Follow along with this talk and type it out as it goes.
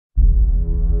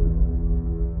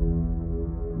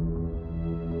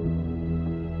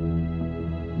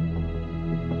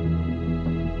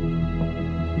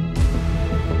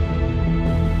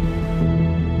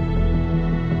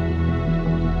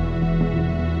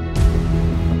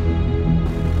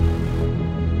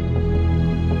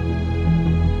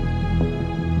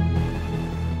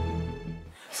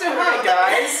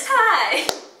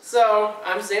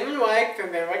Damon White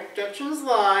from Damon White Productions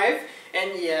Live,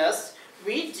 and yes,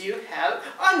 we do have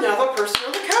another person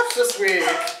on the couch this week.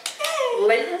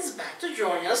 Leighton's back to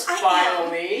join us,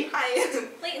 finally. Hi.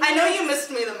 I know you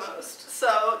missed me the most,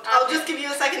 so I'll just give you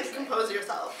a second to compose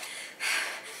yourself.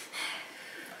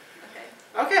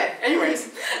 Okay,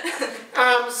 anyways.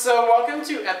 So welcome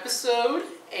to episode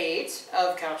 8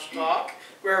 of Couch Talk,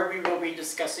 where we will be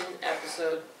discussing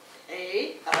episode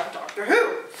 8 of Doctor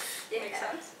Who. It makes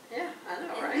sense. Yeah, I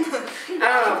know, right?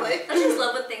 I just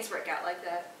love when things work out like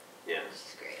that. Yeah.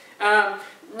 It's great.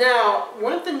 Now,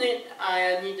 one thing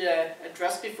I need to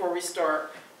address before we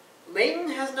start, Leighton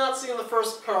has not seen the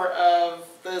first part of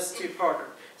this two-parter,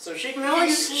 so she can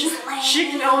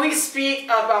only speak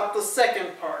about the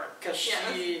second part because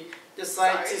she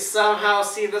decided to somehow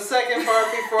see the second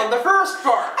part before the first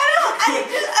part.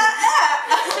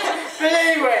 But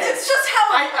anyway, it's just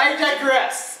how I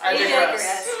digress. We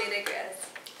digress.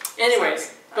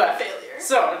 Anyways, but failure.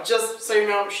 So just so you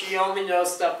know, she only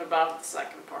knows stuff about the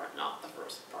second part, not the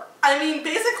first part. I mean,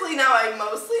 basically now I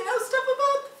mostly know stuff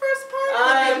about the first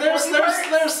part.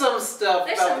 There's some stuff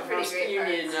about the first part you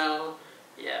need to know.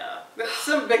 Yeah,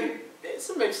 some big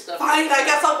stuff. Fine, I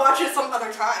guess I'll watch it some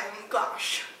other time.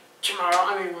 Gosh. Tomorrow,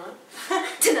 I mean what?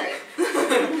 Tonight.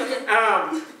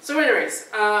 So anyways,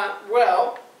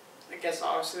 well, I guess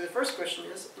obviously the first question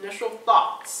is initial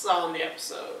thoughts on the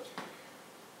episode.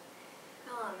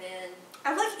 Oh man.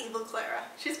 I like Evil Clara.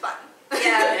 She's fun.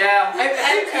 Yeah. Yeah.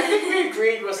 I think we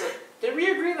agreed. Did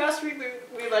we agree last week?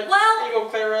 We like Evil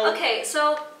Clara. Okay,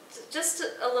 so just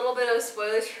a little bit of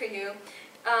spoilers for you.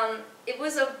 It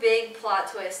was a big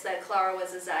plot twist that Clara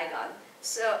was a Zygon.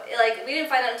 So, like, we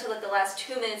didn't find out until, like, the last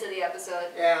 2 minutes of the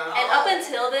episode. Yeah. And up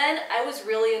until then, I was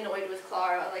really annoyed with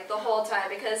Clara, like, the whole time,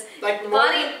 because more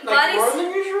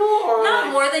than usual? Or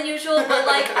not more than usual, but,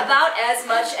 like, about as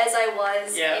much as I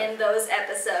was in those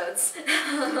episodes.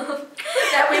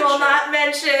 That we will not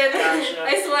mention,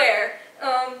 I swear.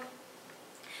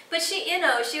 But she,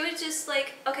 she was just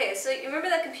like, okay, so you remember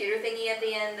that computer thingy at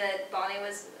the end that Bonnie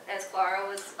was, as Clara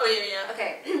was? Oh, yeah.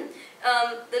 Okay.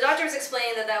 The doctor was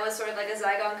explaining that was sort of like a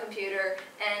Zygon computer,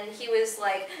 and he was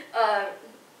like,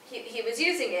 he was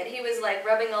using it. He was like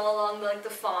rubbing all along like the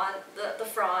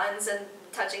fronds and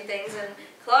touching things, and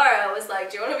Clara was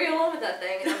like, do you want to be alone with that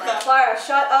thing? And I'm like, Clara,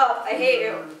 shut up, I hate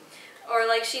you. Or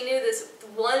like she knew this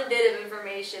one bit of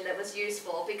information that was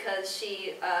useful because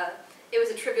she, it was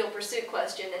a Trivial Pursuit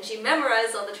question, and she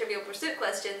memorized all the Trivial Pursuit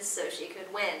questions so she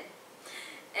could win.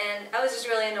 And I was just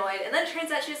really annoyed. And then it turns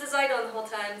out she was a Zygon the whole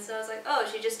time, so I was like, oh,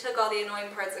 she just took all the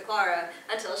annoying parts of Clara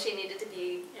until she needed to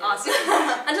be awesome.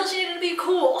 Until she needed to be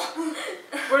cool.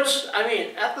 Which, I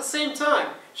mean, at the same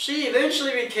time, she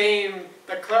eventually became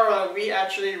the Clara we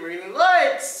actually really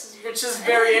liked, which is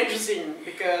very interesting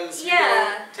because you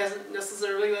don't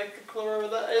necessarily like the Clara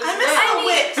that is I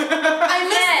miss the wit. I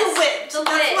miss the wit. The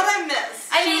That's wit. what I miss.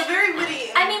 She was very witty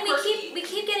and quirky. we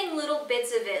keep getting little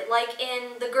bits of it, like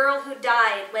in The Girl Who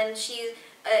Died, when she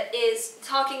is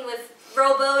talking with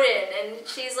Roboden, and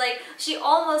she's like, she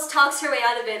almost talks her way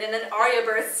out of it, and then Arya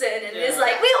bursts in and is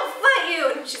like, we'll fight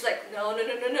you! And she's like, no.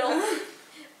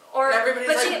 Or, and everybody's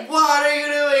like, what are you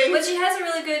doing? But she has a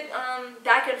really good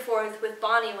back and forth with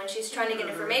Bonnie when she's trying to get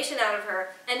information out of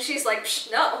her, and she's like,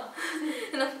 psh, no.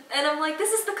 And I'm like,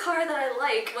 this is the Clara that I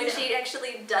like, when she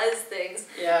actually does things.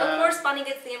 Yeah. Of course Bonnie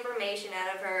gets the information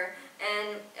out of her,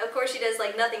 and of course she does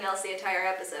like nothing else the entire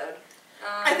episode.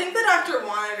 I think the doctor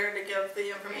wanted her to give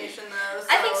the information though. So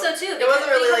I think so too. It wasn't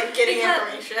really like getting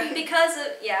information. Because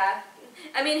of,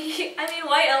 I mean,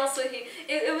 why else would he?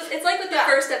 It's like with the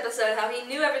first episode, how he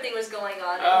knew everything was going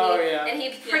on, and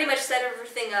he pretty much set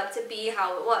everything up to be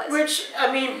how it was. Which,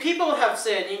 I mean, people have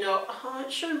said, oh,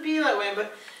 it shouldn't be that way,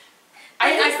 but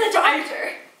the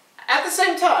doctor. At the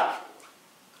same time,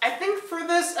 I think for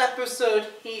this episode,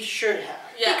 he should have.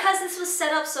 Yeah. Because this was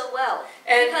set up so well.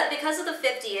 And because of the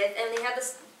 50th, and they had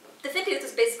this. The 50th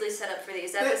was basically set up for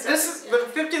these episodes. The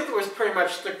 50th was pretty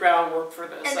much the groundwork for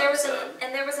this episode.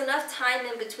 And there was enough time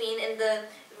in between, and the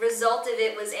result of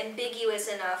it was ambiguous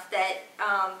enough that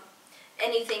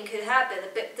anything could happen.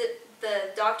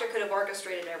 The doctor could have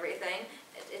orchestrated everything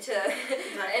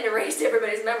and erased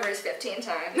everybody's memories 15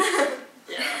 times.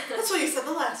 Yeah. That's what you said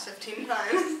the last 15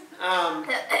 times.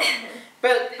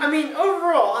 But, I mean,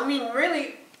 overall,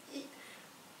 really,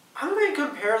 I'm going to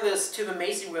compare this to the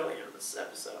Maisie Williams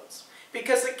episodes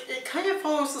because it kind of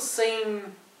follows the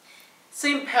same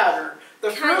pattern.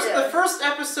 The first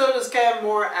episode is kind of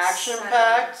more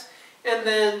action-packed, and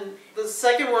then the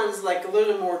second one is like a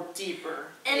little more deeper.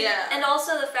 And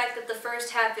also the fact that the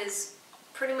first half is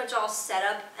pretty much all set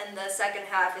up, and the second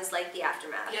half is like the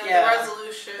aftermath. Yeah, the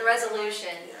resolution. The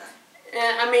resolution. Yeah.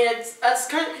 And I mean, that's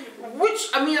kind of,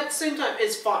 which, I mean, at the same time,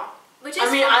 is fine. Which is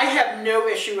I mean, fine. I have no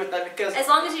issue with that because... As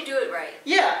long as you do it right.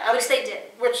 Yeah. Which they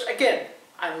did. Which, again,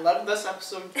 I love this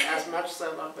episode as much as I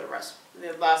love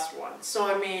the last one. So,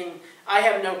 I mean, I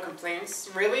have no complaints,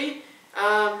 really.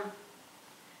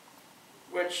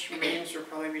 Which means we'll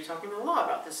probably be talking a lot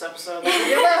about this episode like we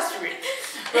did last week.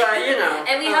 But, you know.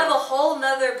 And we have a whole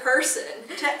nother person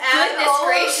to add Goodness all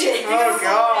gracious. Oh,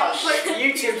 gosh.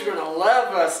 YouTube's going to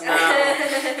love us now.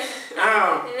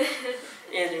 Oh.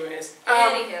 Anyways.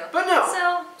 Anywho. But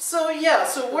no. So yeah.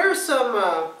 So what are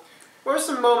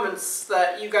some moments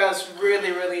that you guys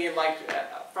really, really liked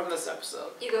from this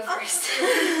episode? You go first.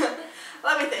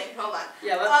 Let me think. Hold on.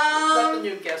 Yeah. Let the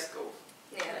new guest go.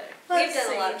 Yeah. Let's We've done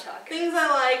see. a lot of talking. Things I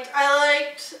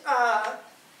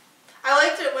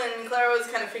liked it when Clara was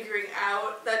kind of figuring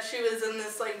out that she was in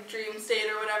this like dream state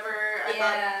or whatever. I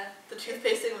thought the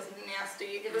toothpaste thing was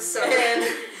nasty. It was so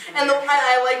and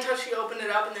I liked how she opened it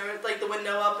up and there was like the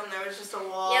window up and there was just a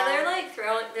wall. Yeah, they're like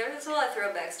there's a lot of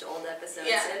throwbacks to old episodes.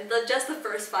 Yeah. And just the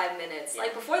first 5 minutes.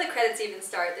 Like before the credits even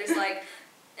start, there's like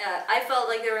I felt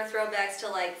like there were throwbacks to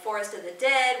like Forest of the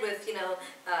Dead with, you know,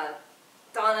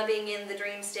 Donna being in the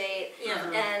dream state.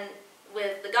 Yeah. And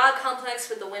with the God complex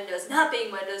with the windows not being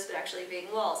windows but actually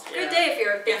being walls. Yeah. Good day if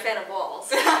you're a big fan of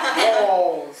walls.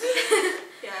 Walls.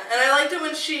 Yeah, and I liked it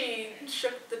when she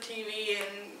shook the TV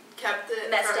and kept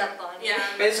it Messed up on. Yeah.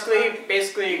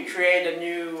 Basically create a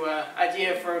new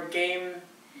idea for game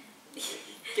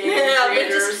Yeah,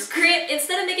 creators. Just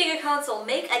instead of making a console,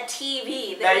 make a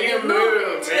TV that you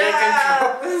move. it.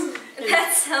 Yeah.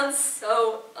 That sounds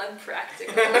so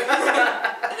unpractical.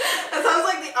 That sounds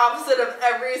like the opposite of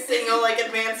every single like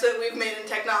advancement we've made in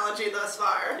technology thus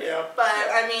far. Yeah. But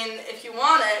I mean, if you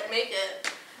want it, make it.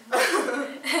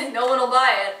 No one will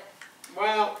buy it.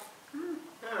 Well,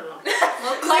 I don't know.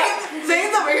 Like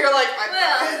Zane's over here like,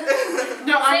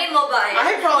 No, Zane will buy it.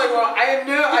 I probably won't.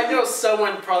 I know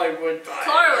someone probably would buy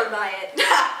Clara it. would buy it.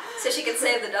 So she could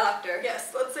save the doctor.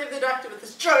 Yes, let's save the doctor with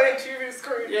this giant TV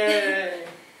screen. Yay.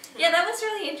 Yeah, that was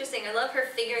really interesting. I love her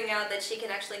figuring out that she can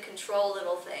actually control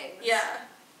little things. Yeah.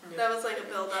 That was like a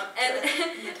build up And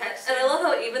the text. and I love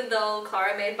how even though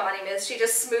Clara made body mist, she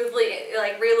just smoothly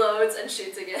like reloads and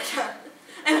shoots again.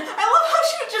 And I love how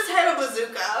she just had a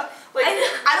bazooka. Like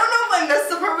I don't know if I missed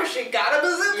the part where she got a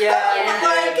bazooka. Yeah.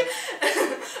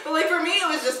 But like for me it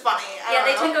was just funny.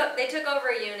 They took over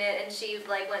a unit and she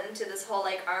like went into this whole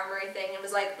like armory thing and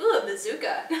was like, ooh, a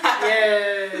bazooka.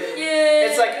 Yay. Yay.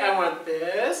 It's like I want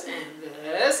this and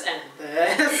this and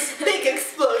this. Big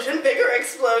explosion, bigger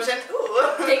explosion. Ooh.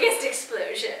 Biggest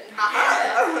explosion.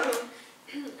 Haha.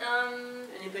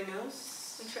 Anything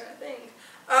else? I'm trying to think.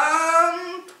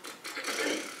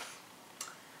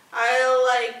 I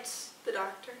liked the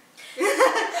doctor.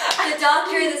 The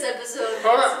doctor in this episode.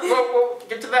 Hold on, we'll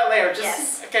get to that later. Just,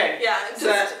 Yes. Okay. Yeah,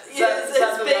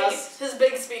 just his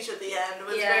big speech at the end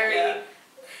was very. Yeah.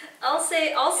 I'll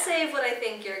save what I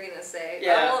think you're gonna say.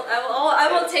 Yeah. I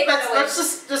won't take that away. Let's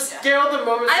just get all the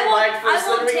moments you like first,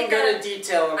 then we can go into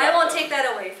detail about I won't them. take that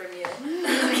away from you.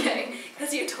 Okay,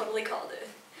 because you totally called it.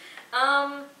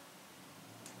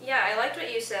 Yeah, I liked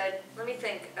what you said. Let me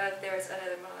think if there was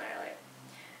another moment I liked.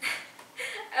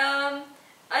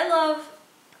 I love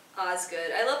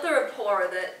Osgood. I love the rapport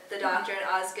that the Doctor and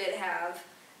Osgood have.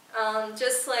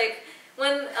 Just like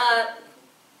when,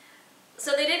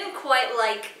 so they didn't quite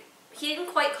he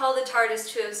didn't quite call the TARDIS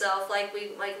to himself like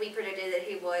we predicted that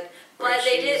he would, but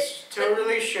they did.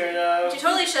 Totally should have. She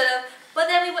totally should have. But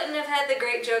then we wouldn't have had the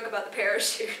great joke about the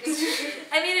parachute.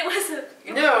 I mean, it wasn't.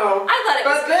 No. I thought it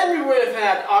was. But then we would have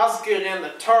had Osgood in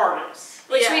the TARDIS.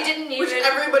 Which we didn't even. Which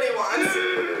everybody wants.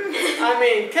 I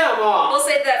mean, come on. We'll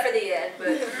save that for the end,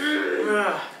 but.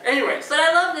 Anyways. But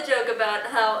I love the joke about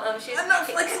how she's. I'm not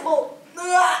flexible.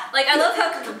 Like, I love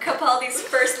how Capaldi's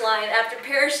first line after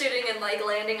parachuting and like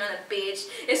landing on a beach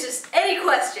is just any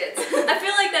questions. I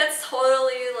feel like that's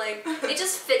totally like it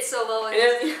just fits so well. And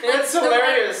it's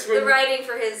hilarious. The writing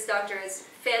for his Doctor is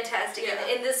fantastic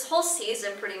in this whole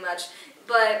season, pretty much.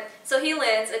 But so he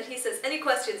lands and he says, "Any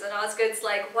questions?" And Osgood's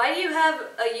like, "Why do you have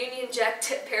a Union Jack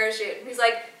tip parachute?" And he's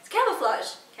like, "It's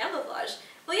camouflage." Camouflage.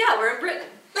 Well, yeah, we're in Britain.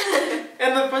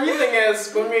 And the funny thing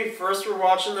is, when we first were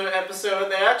watching the episode,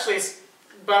 they actually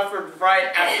buffered right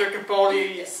after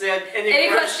Capaldi said any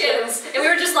questions. And we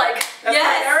were just like, That's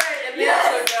yes, all right, end the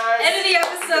episode, guys. End of the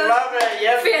episode. Love it.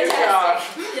 Yep,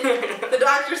 Fantastic. The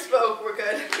Doctor spoke. We're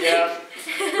good. Yeah,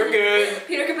 we're good.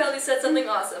 Peter Capaldi said something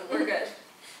awesome. We're good.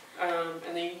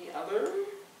 Any other?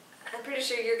 I'm pretty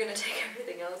sure you're gonna take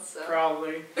everything else. So.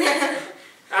 Probably.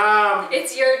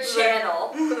 It's your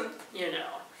channel. You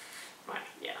know.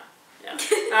 Yeah.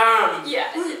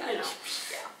 Yeah. You know.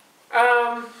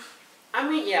 I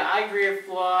mean, yeah, I agree with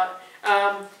a lot.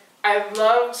 I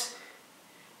loved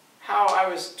how I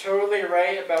was totally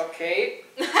right about Kate.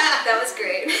 That was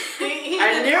great.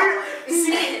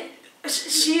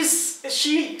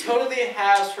 She totally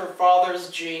has her father's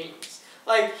genes.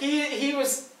 Like he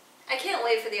was. I can't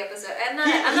wait for the episode. I'm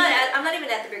not even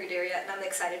at the Brigadier yet, and I'm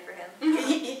excited for him.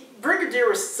 Brigadier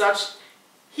was such.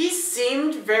 He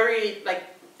seemed very like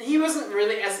he wasn't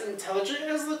really as intelligent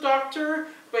as the Doctor,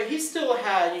 but he still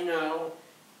had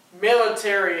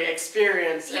military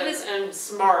experience and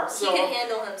smart. So he could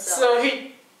handle himself. So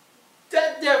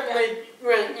that definitely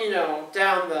went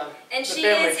down the and the she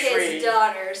family is tree. his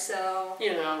daughter, so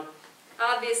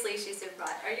Obviously she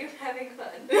survived. Are you having fun?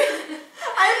 I'm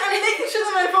making sure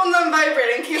that my phone's on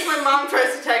vibrate in case my mom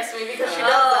tries to text me because she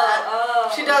does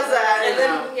that. She does that, and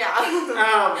then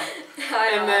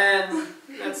and then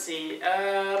let's see.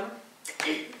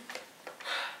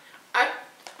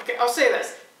 I'll say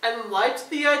this. I liked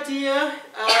the idea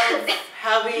of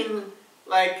having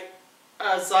like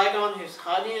a Zygon who's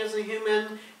hiding as a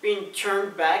human being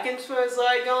turned back into a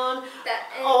Zygon.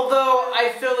 Although I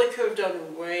feel they could have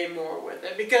done way more with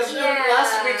it because in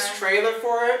last week's trailer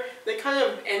for it, they kind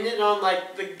of ended on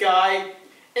like the guy, and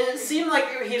it seemed like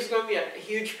he was going to be a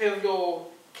huge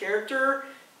pivotal character.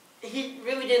 He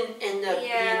really didn't end up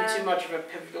being too much of a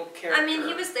pivotal character. I mean,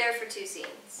 he was there for 2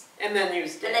 scenes. And then he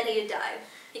was dead. And then he died.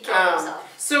 He killed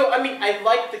himself. So, I mean, I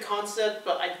like the concept,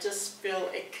 but I just feel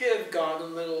it could have gone a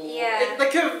little... They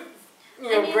could have,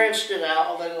 branched it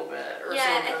out a little bit or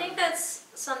something. I think that's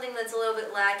something that's a little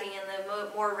bit lacking in the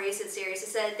more recent series.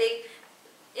 Is that I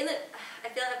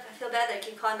feel bad that I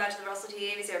keep calling back to the Russell T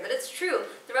Davies era, but it's true.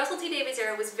 The Russell T Davies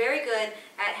era was very good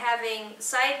at having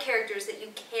side characters that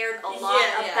you cared a lot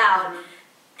about,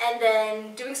 and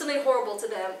then doing something horrible to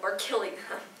them or killing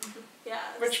them.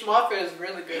 Which Moffat is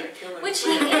really good at killing. Which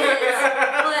he is,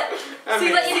 but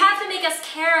but you have to make us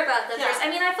care about them first. I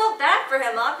mean, I felt bad for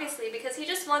him, obviously, because he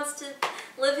just wants to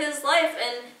live his life,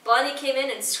 and Bonnie came in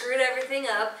and screwed everything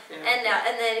up, and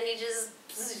then he just...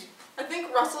 I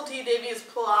think Russell T Davies'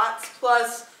 plots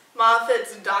plus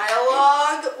Moffat's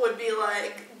dialogue would be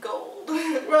like gold.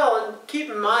 Well, and keep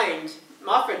in mind,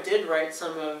 Moffat did write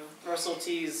some of Russell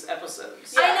T's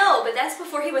episodes. I know, but that's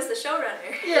before he was the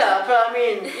showrunner. Yeah, but I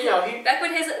mean, he... Back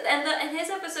when his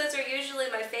episodes are usually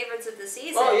my favorites of the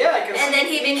season. Oh yeah, and then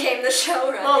he became the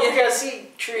showrunner. Well, because he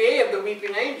created the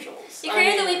Weeping Angels. He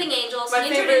created the Weeping Angels. He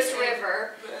introduced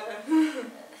River.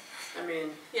 I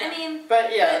mean, but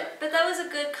that was a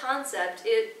good concept.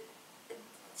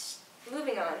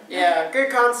 Moving on. Yeah,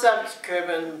 good concept. Could have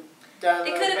been done.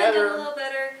 It could have been done a little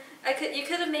better. You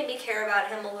could have made me care about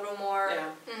him a little more.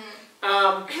 Yeah.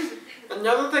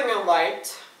 Another thing I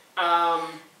liked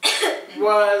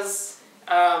was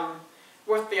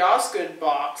with the Osgood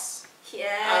box.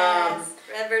 Yes.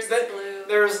 Red versus blue.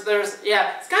 There's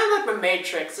it's kind of like the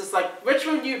Matrix. It's like, which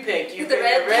one do you pick? You the pick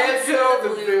red the red pill, the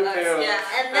blue pill.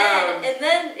 Yeah. And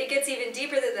then it gets even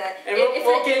deeper than that. And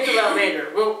we'll get into that later.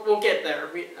 We'll get there.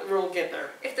 We'll get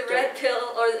there. If the red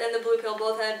pill and the blue pill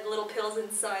both had little pills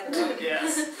inside them.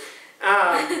 Yes.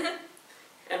 And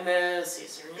then, let's see,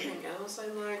 is there anything else I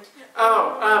liked?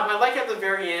 I like at the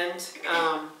very end,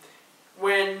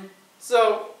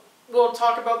 we'll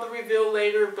talk about the reveal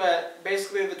later, but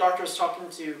basically the Doctor's talking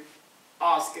to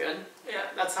Osgood. Yeah.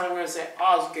 That's how I'm going to say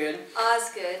Osgood.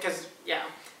 Osgood. Because,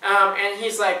 and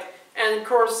he's like, and of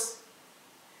course,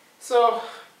 okay,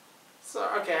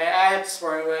 I have to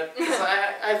spoil it, because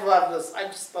I love this, I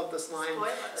just love this line.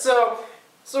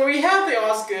 So we have the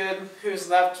Osgood who's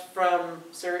left from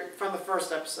the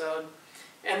first episode,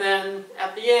 and then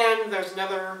at the end there's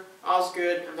another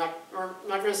Osgood. We're not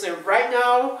going to say right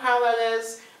now how that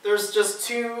is. There's just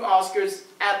 2 Osgoods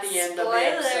at the end of the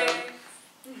episode.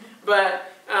 But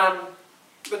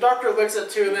the Doctor looks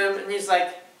at 2 of them and he's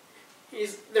like,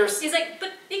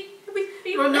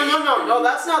 well, no,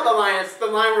 that's not the line. It's the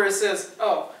line where it says,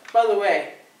 "Oh, by the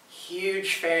way,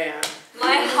 huge fan."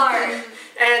 My heart.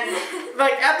 And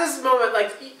like at this moment,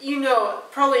 like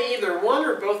probably either one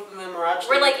or both of them are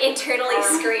actually. We're like internally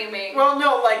screaming. Well,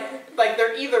 no, like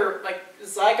they're either like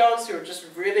Zygons who are just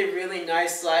really, really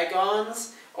nice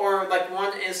Zygons, or like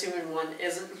one is human, one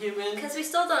isn't human. Because we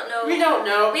still don't know. We don't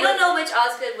know. We don't know which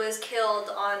Osgood was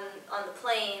killed on the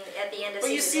plane at the end of season 8.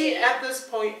 Well, you see, at this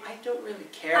point, I don't really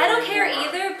care. I don't care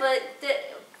either, but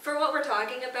for what we're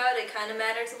talking about, it kind of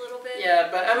matters a little bit. Yeah,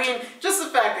 but I mean, just the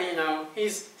fact that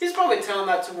he's probably telling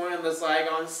that to one of the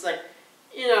Zygons, like,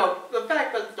 the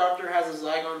fact that the Doctor has a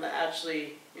Zygon that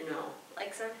actually,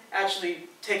 Likes him. actually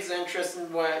takes an interest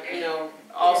in what, you know,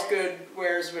 Osgood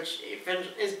wears, which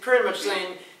is pretty much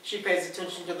saying she pays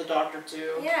attention to the Doctor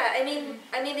too. Yeah, I mean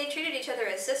they treated each other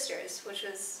as sisters, which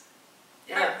was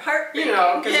heartbreaking. You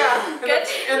know, because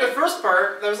in the first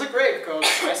part, there was a grave called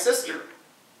My Sister.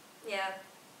 Yeah.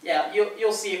 Yeah,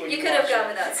 you'll see it when you watch it. You could have gone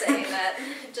without saying that,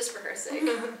 just for her sake.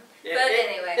 Yeah, but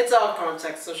anyway. It's out of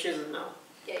context, so she doesn't know.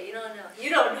 Yeah, you don't know. You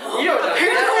don't know. You don't know.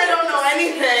 Apparently I don't know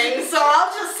anything, so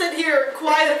I'll just sit here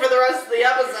quiet for the rest of the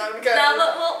episode. No,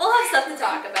 but we'll have stuff to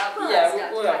talk about. We'll have stuff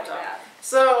to talk about.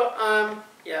 So,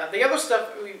 yeah, the other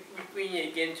stuff we need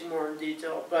to get into more in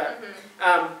detail, but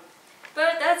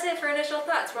but that's it for initial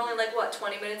thoughts. We're only like, what,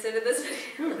 20 minutes into this video?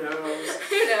 who knows?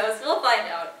 Who knows? We'll find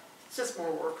out. It's just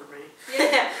more work for me.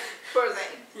 Yeah, poor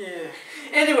thing. Yeah.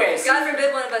 Anyways. God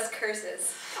forbid one of us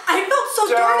curses. I felt so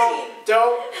dirty.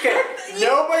 Okay.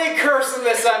 Nobody cursed in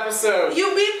this episode. You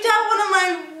beeped out one of my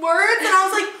words, and I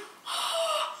was like,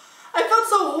 I felt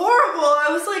so horrible. I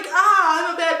was like,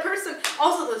 I'm a bad person.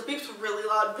 Also, those beeps were really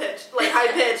loud pitched, like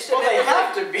high pitched. Well, they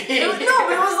have to be. No,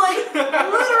 but it was like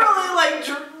literally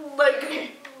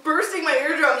like bursting my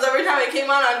eardrums every time it came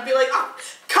on. I'd be like,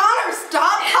 Connor,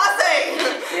 stop cussing.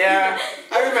 Yeah,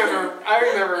 I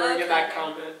remember reading that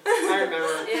comment. I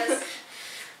remember. Yes.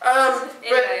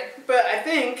 Anyway. But I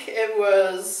think it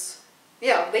was,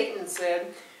 Leighton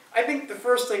said, I think the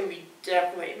first thing we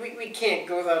can't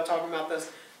go without talking about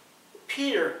this.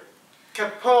 Peter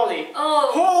Capaldi.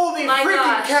 Oh, holy my freaking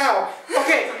gosh. cow.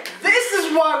 Okay, this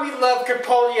is why we love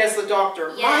Capaldi as the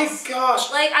Doctor. Yes. My gosh.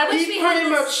 Like, I wish he we had pretty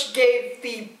much gave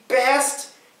the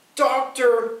best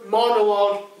Doctor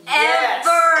monologue yet.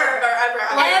 Ever.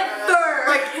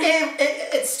 Like,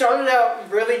 it started out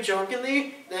really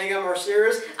jokingly, then it got more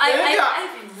serious, then it got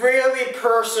really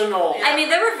personal. I mean,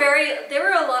 there were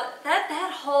a lot,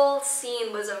 that whole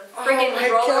scene was a freaking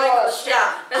roller coaster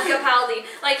with Capaldi.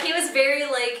 Like, he was very,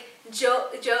 like,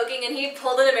 joking, and he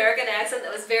pulled an American accent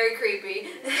that was very creepy.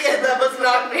 Yeah, that was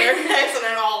not an American accent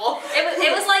at all.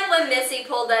 It was like when Missy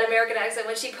pulled that American accent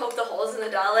when she poked the holes in the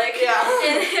Dalek. Yeah.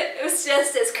 And it was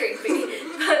just as creepy.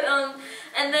 But,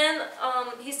 and then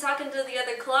he's talking to the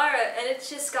other Clara, and it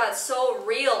just got so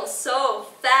real, so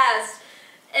fast.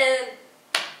 And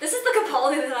this is the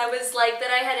Capaldi that I was like,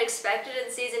 that I had expected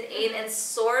in season 8 and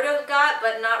sort of got,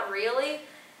 but not really.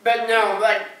 But no,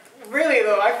 like, really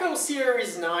though, I feel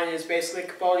series 9 is basically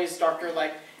Capaldi's Doctor,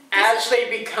 like,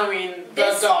 actually becoming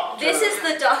the Doctor. This is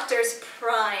the Doctor's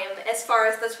prime as far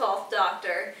as the 12th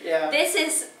Doctor. Yeah. This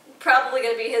is probably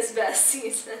going to be his best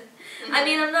season. I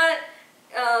mean, I'm not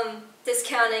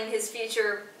discounting his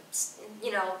future,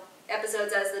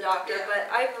 episodes as the Doctor, but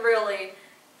I really...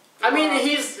 I mean,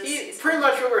 he's pretty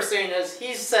much what we're saying is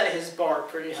he's set his bar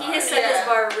pretty high. He has set his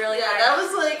bar really high. That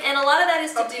was like, and a lot of that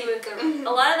is to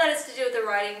do with the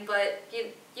writing, but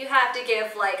you have to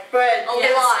give like a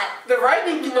lot. The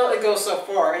writing can only go so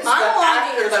far. It's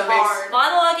monologuing is hard.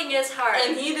 Monologuing is hard,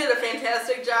 and he did a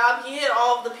fantastic job. He hit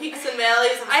all of the peaks and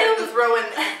valleys. I'm starting to throw in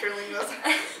actor lingo.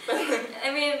 I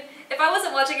mean, if I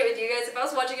wasn't watching it with you guys, if I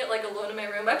was watching it like alone in my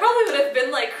room, I probably would have been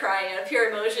like crying out of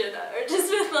pure emotion, or just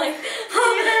been like,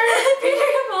 Peter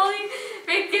Capaldi,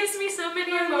 it gives me so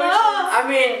many emotions. I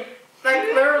mean,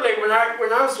 like literally, when I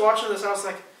was watching this, I was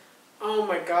like, oh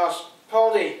my gosh,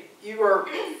 Capaldi, you are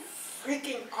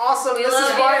freaking awesome. This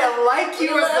is why I like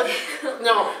you as the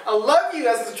I love you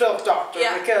as the 12th Doctor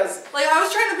because like I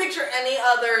was trying to picture any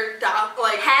other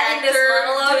having this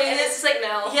monologue, and it's just like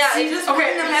no. Yeah, it just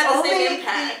wouldn't have had the same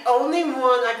impact. The only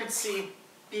one I could see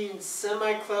being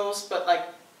semi-close, but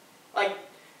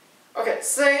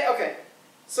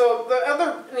so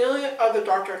the only other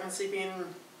Doctor I can see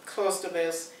being close to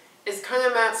this is kind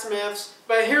of Matt Smith's,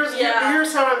 but here's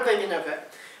how I'm thinking of it.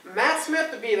 Matt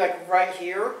Smith would be like right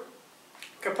here.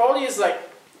 Capaldi is like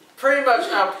pretty much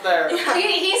up there. Yeah.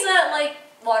 He's that like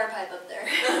water pipe up there.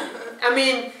 I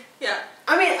mean,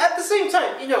 at the same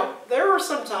time, there were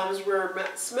some times where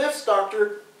Matt Smith's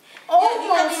Doctor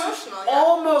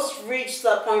almost reached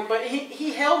that point, but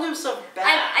he held himself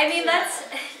back. I mean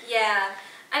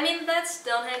that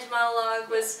Stonehenge monologue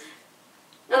was.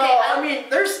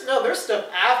 There's stuff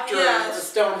after the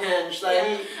Stonehenge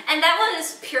that and that one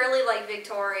is purely like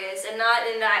victorious and not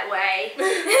in that way.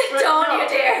 Don't you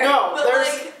dare. No,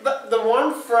 there's the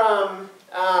one from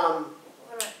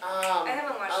I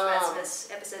haven't watched Matt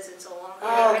Smith's episodes in so long.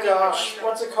 Oh gosh,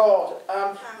 what's it called?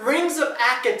 Rings of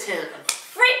Akaton.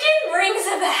 Freaking Rings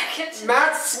of Akaton.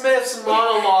 Matt Smith's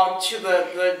monologue to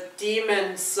the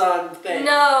demon son thing.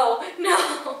 No.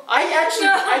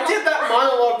 I did that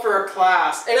monologue for a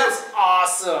class. It was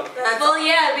awesome. Well,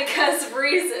 yeah, because of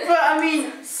reason. But I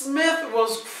mean, Smith was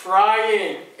was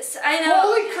crying. I know.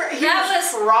 Holy crap! He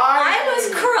was crying. I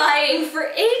was crying for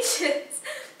ages.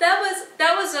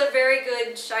 That was a very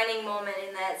good shining moment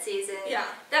in that season. Yeah.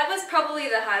 That was probably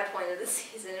the high point of the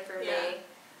season for me.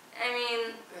 I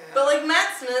mean, but like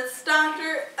Matt Smith's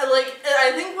doctor, like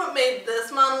I think what made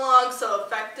this monologue so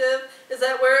effective is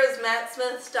that whereas Matt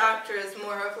Smith's doctor is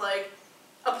more of like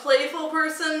a playful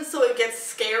person, so it gets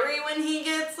scary when he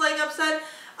gets like upset.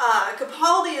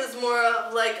 Capaldi is more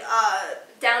of like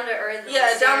down to earth.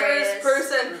 Yeah, down to earth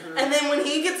person, and then when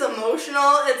he gets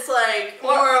emotional, it's like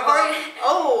more of a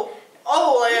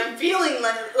like I'm feeling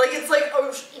like it's like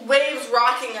waves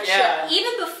rocking a ship.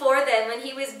 Even before then, when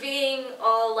he was being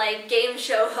all like game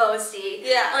show hosty,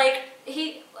 like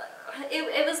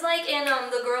it was like in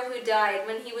The Girl Who Died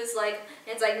when he was like,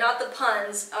 it's like not the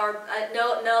puns or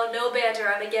no banter.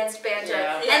 I'm against banter.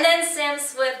 And then Sam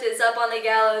Swift is up on the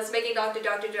gallows making Doctor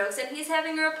jokes, and he's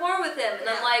having a rapport with him, and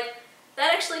I'm like,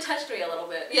 that actually touched me a little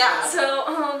bit. Yeah. So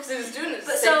because he was doing it.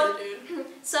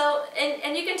 So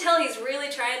and you can tell he's really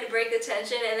trying to break the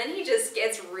tension, and then he just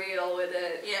gets real with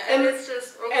it. Yeah. And it's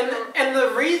just and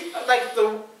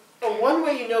the one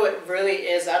way you know it really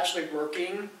is actually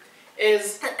working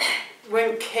is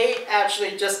when Kate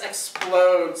actually just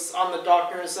explodes on the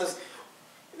doctor and says,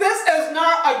 "This is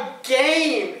not a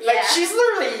game!" Like, she's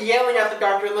literally yelling at the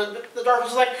doctor, and the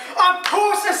doctor's like, "Of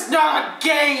course it's not a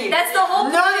game! That's the whole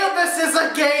point. None of this is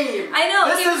a game! I know.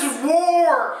 This is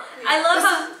war!" I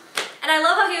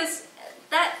love how he was,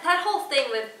 that whole thing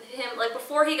with him, like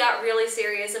before he got really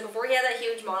serious and before he had that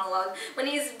huge monologue, when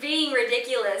he's being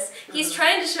ridiculous, he's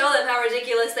trying to show them how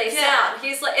ridiculous they sound.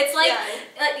 He's like, it's like,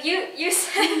 you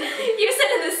said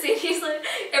in this scene, he's like,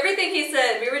 everything he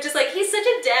said, we were just like, he's such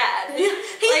a dad. He is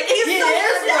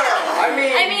though. I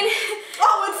mean,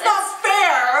 oh, it's not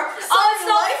fair. It's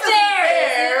not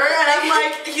fair. And I'm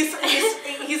like, he's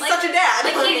like, such a dad.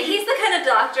 Like he's the kind of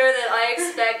doctor that I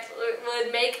expect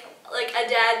would make like a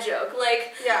dad joke.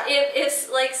 Like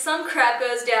if like some crap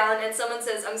goes down and someone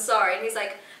says, "I'm sorry," and he's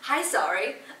like, "Hi,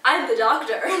 sorry, I'm the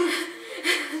doctor."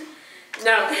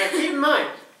 Now keep in mind,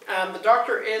 the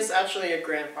doctor is actually a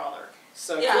grandfather.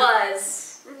 So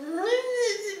was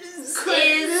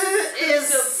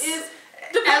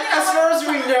as far as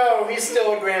we know, he's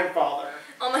still a grandfather.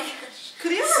 Oh my gosh!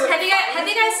 Could you have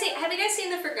you guys seen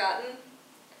The Forgotten?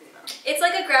 It's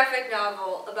like a graphic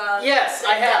novel about. Yes,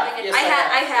 I have.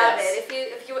 I have it. If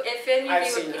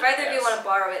either of you want to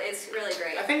borrow it, it's really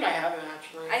great. I think I have it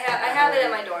actually. I have it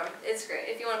in my dorm. It's great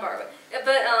if you want to borrow it.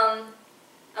 But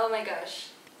oh my gosh,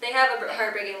 they have a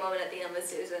heartbreaking moment at the end with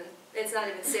Susan. It's not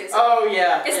even Susan. Oh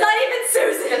yeah. It's not even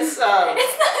Susan. It's not even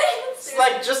Susan. It's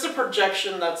like just a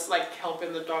projection that's like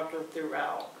helping the doctor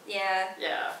throughout. Yeah.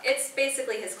 Yeah. It's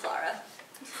basically his Clara.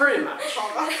 Pretty much.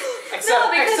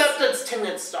 Except it's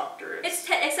Tennant's doctor.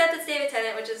 Except it's David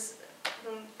Tennant, which is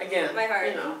again my heart.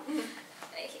 You know.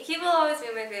 He will always be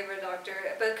my favorite doctor,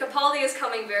 but Capaldi is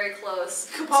coming very close.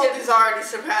 Capaldi's already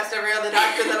surpassed every other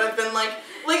doctor that I've been like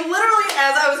literally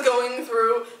as I was going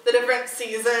through the different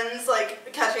seasons,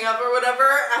 like catching up or whatever,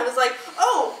 I was like,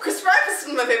 oh, Christopher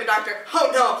Eccleston is my favorite doctor. Oh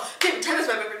no, David Tennant's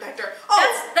my favorite doctor.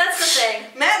 Oh, that's the thing.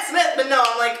 Matt Smith, but no,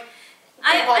 I'm like,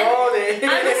 I'm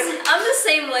the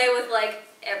same way with like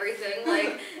everything.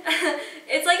 Like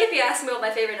it's like if you ask me what my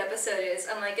favorite episode is,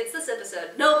 I'm like, it's this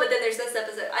episode. No, but then there's this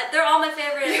episode. They're all my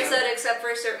favorite episode except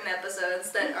for certain episodes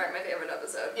that aren't my favorite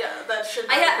episode. Yeah, that should.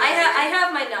 I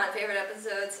have my non-favorite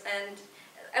episodes, and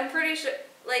I'm pretty sure.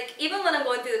 Like even when I'm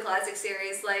going through the classic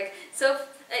series, like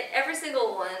every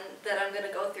single one that I'm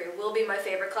gonna go through will be my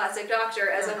favorite classic doctor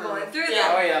as I'm going through them.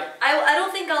 Oh yeah. I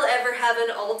don't think I'll ever have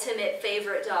an ultimate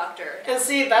favorite doctor. And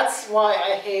see, that's why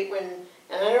I hate when.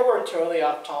 And I know we're totally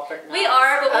off topic now. We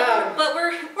are, but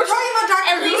we're talking about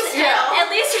Doctor Who. At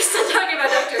least we're still talking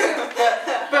about Doctor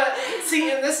Who. but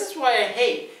see, and this is why I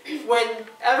hate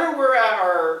whenever we're at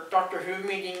our Doctor Who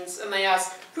meetings and they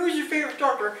ask, "Who's your favorite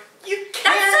doctor?" That's such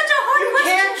a hard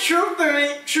question.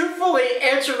 Can't truthfully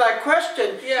answer that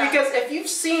question. Yeah. Because if you've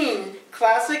seen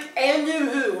classic and new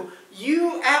Who,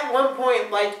 you at one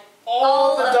point like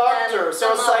all the doctors.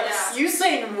 So it's like you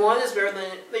saying one is better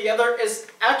than the other is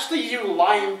actually you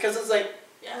lying because it's like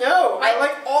no, I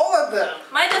like all of them.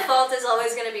 My default is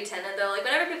always going to be Tennant though. Like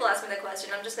whenever people ask me the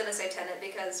question, I'm just going to say Tennant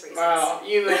because reasons. Wow,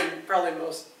 you and probably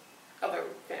most other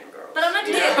fangirls. But I'm not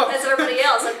doing it because of everybody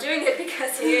else. I'm doing it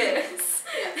because he is.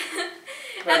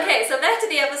 Okay, so back to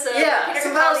the episode. Yeah,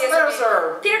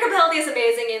 Peter Capaldi is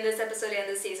amazing in this episode and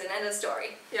this season. End of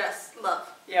story. Yes, love.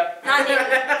 Yep. Not even.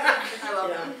 I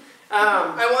love him.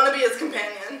 I want to be his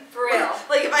companion. For real.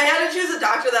 Like, if I had to choose a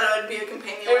doctor that I would be a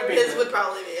companion with, his would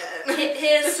probably be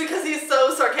it. Just because he's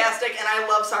so sarcastic and I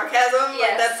love sarcasm. Yeah.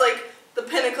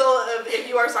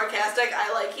 are sarcastic,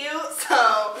 I like you,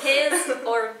 so... His,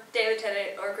 or David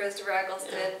Tennant, or Christopher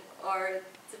Eccleston, or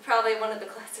probably one of the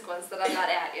classic ones that I'm not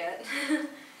at yet.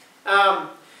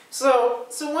 So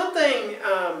one thing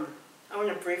I want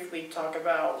to briefly talk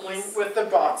about with the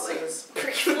boxes.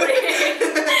 Briefly.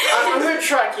 I'm going to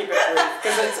try to keep it brief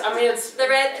because it's the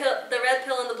red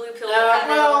pill and the blue pill.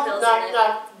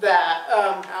 Not that.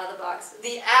 The boxes.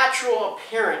 The actual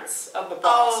appearance of the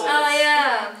boxes. Oh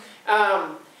yeah.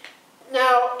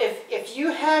 Now, if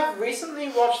you have recently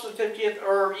watched the 50th,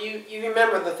 or you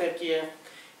remember the 50th,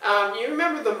 you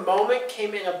remember the moment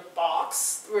came in a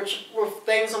box, which were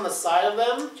things on the side of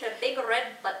them. A big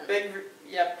red button.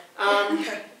 Yep.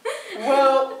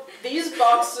 Well, these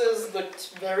boxes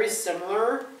looked very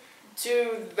similar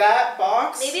to that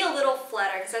box. Maybe a little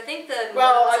flatter, because I think the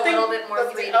was a little bit more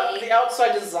 3D. The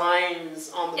outside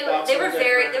designs on the box they were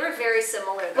very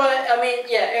similar. Though. But I mean,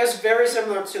 yeah, it was very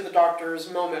similar to the Doctor's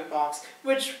Moment box,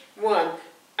 which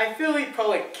I feel he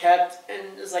probably kept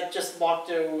and is just locked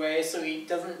it away so he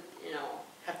doesn't,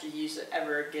 have to use it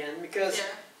ever again because,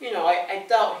 I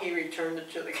doubt he returned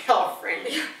it to the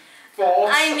Gallifreyan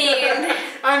folks. I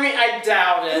mean, I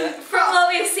doubt it. From what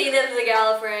we've seen of the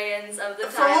Gallifreyans of the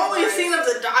time. From what we've seen of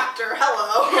the Doctor,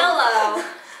 hello.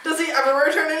 Does he ever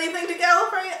return anything to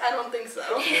Gallifrey? I don't think so.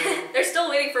 They're still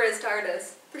waiting for his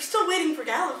TARDIS. They're still waiting for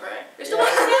Gallifrey. They're still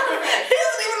waiting for Gallifrey. He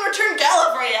hasn't even returned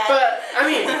Gallifrey yet. But,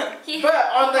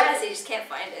 he just can't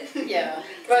find it. Yeah.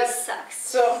 But he sucks.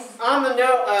 So, on the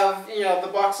note of,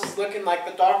 the boxes looking like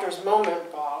the Doctor's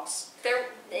Moment box.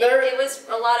 It was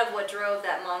a lot of what drove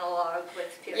that monologue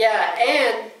with Peter. Yeah,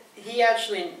 and he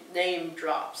actually name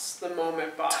drops the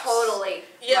Moment box. Totally.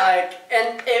 Yeah.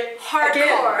 And it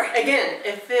hardcore. Again,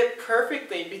 it fit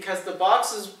perfectly because the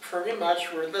boxes pretty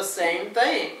much were the same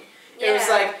thing. Yeah. It was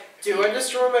like, do I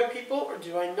destroy my people or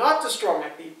do I not destroy my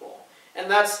people? And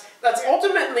that's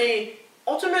ultimately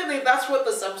that's what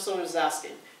this episode is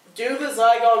asking. Do the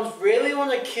Zygons really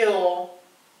want to kill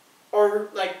or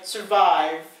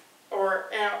survive, or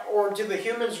do the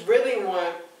humans really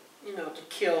want to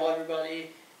kill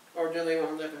everybody, or do they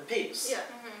want to live in peace? Yeah.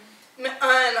 Mm-hmm. And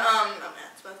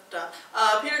Matt Smith,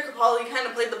 Peter Capaldi kind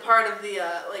of played the part of the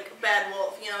bad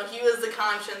wolf. He was the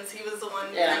conscience. He was the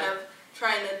one kind of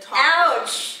trying to talk.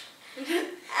 Ouch.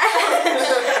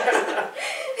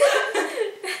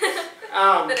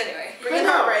 But anyway, bring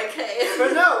it break. Hey.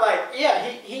 But no,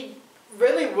 he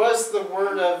really was the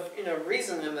word of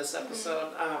reason in this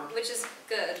episode, which is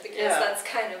good because that's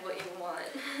kind of what you want.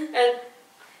 And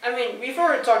I mean, we've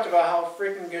already talked about how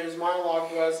freaking good his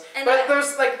monologue was, but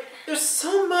there's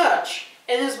so much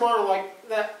in his monologue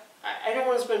that I don't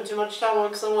want to spend too much time on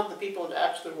because I want the people to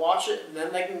actually watch it and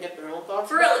then they can get their own thoughts.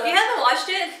 For real, if you haven't watched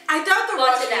it, I doubt they're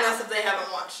watching this if they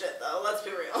haven't watched it, though. Let's be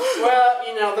real.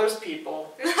 Well, there's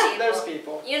people. There's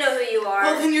people. You know who you are.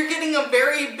 Well, then you're getting a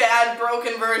very bad,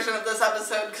 broken version of this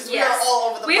episode because we are all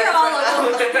over the place. We are all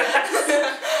over the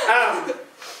place.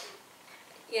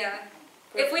 Yeah.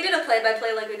 If we did a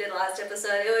play-by-play like we did last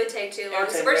episode, it would take too long.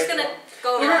 So we're just going to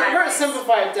go over We're going to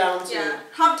simplify it down to... Yeah.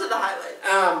 Hop to the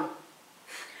highlights.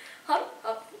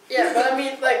 Hop. Yeah, but I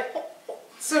mean,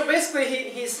 so basically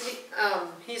he's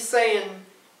saying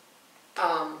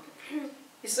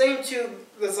to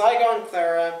the Zygon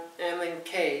Clara and then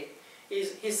Kate,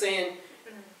 he's saying,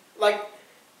 and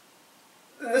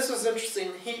this was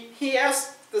interesting, he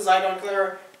asked the Zygon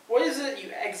Clara, what is it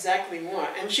you exactly want?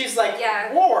 And she's like,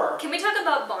 war. Can we talk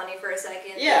about Bonnie for a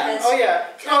second? Yeah,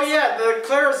 the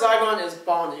Clara Zygon is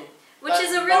Bonnie. Which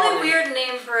is a really weird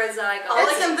name for a Zygon. All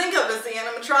I can think of is the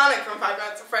animatronic from Five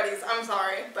Nights at Freddy's. I'm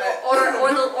sorry, but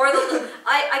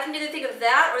I can either think of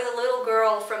that or the little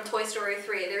girl from Toy Story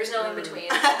 3. There's no in between.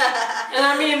 And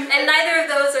I mean, and neither of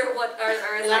those are what are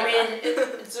a Zygon. I mean,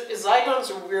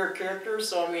 Zygon's a weird character,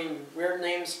 so I mean, weird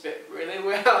names fit really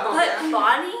well. But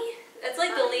Bonnie, that's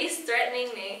the least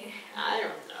threatening name. I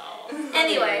don't know.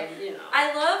 Anyway,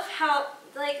 I love how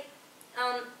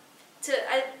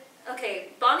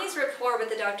Bonnie's rapport with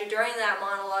the Doctor during that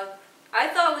monologue, I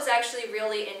thought was actually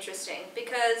really interesting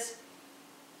because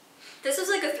this was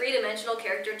like a three-dimensional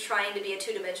character trying to be a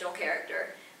two-dimensional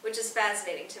character, which is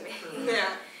fascinating to me.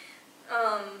 Yeah.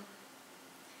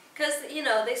 Because,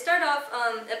 they start off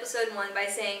episode 1 by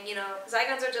saying,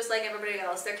 Zygons are just like everybody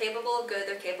else. They're capable of good,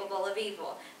 they're capable of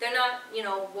evil. They're not,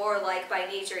 warlike by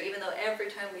nature, even though every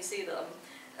time we see them...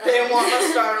 they want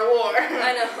to start a war.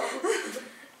 I know.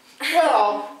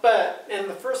 Well, but in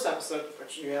the first episode,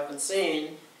 which you haven't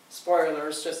seen,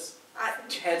 spoilers, just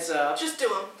heads up. Just do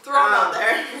them. Throw them out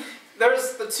there.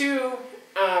 There's the two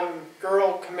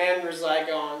girl commander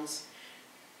Zygons.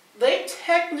 They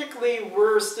technically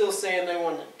were still saying they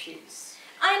wanted peace.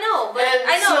 I know, but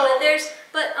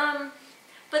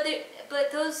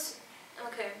but those.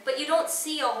 Okay, but you don't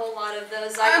see a whole lot of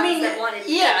those Zygons that wanted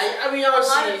peace. Yeah, I mean,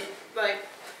 obviously,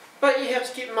 but you have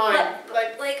to keep in mind,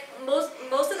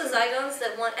 most of the Zygons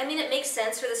that want. I mean, it makes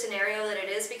sense for the scenario that it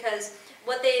is because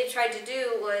what they tried to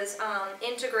do was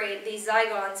integrate these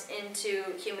Zygons into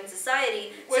human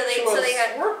society. Which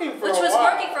was working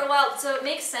for a while. So it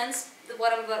makes sense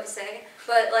what I'm about to say.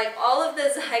 But like all of the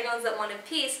Zygons that wanted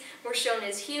peace were shown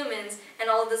as humans, and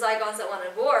all of the Zygons that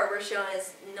wanted war were shown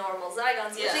as normal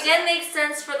Zygons, which again makes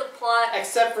sense for the plot.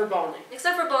 Except for Bonnie.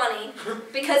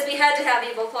 Because we had to have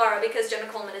evil Clara because Jenna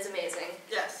Coleman is amazing.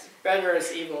 Yes. Better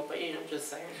is evil, but just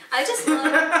saying. I just love.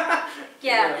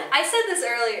 I said this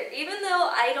earlier. Even though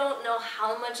I don't know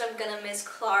how much I'm gonna miss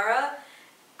Clara,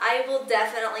 I will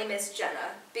definitely miss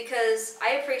Jenna because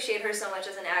I appreciate her so much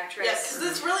as an actress. Yeah, because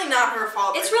it's really not her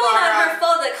fault. It's really not her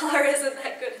fault that Clara isn't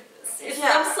that good at this.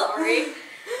 Yeah. I'm sorry.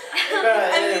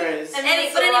 But anyways.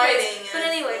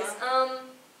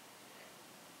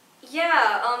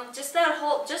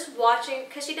 Just watching,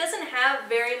 because she doesn't have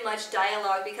very much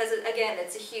dialogue because, again,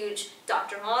 it's a huge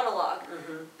doctor monologue.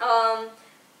 Mm-hmm.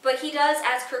 But he does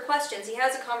ask her questions. He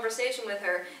has a conversation with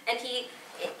her, and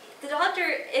the doctor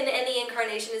in any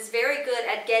incarnation is very good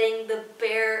at getting the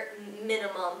bare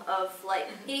minimum of, like,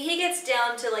 he gets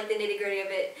down to, like, the nitty-gritty of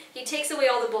it. He takes away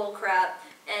all the bull crap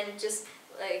and just,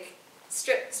 like,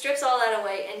 strips all that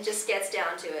away and just gets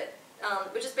down to it,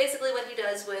 which is basically what he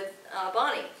does with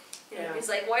Bonnie. He's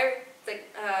like, why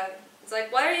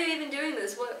are you even doing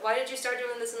this? Why did you start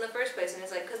doing this in the first place? And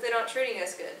he's like, because they're not treating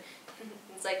us good.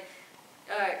 It's like,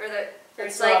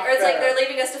 it's like they're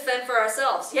leaving us to fend for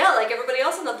ourselves. Yeah, like everybody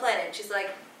else on the planet. And she's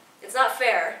like, it's not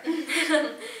fair. He's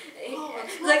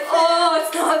like, oh,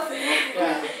 it's not fair.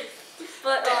 Yeah.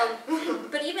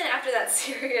 But even after that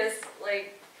serious,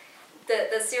 like,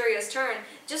 the serious turn,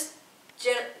 this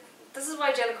is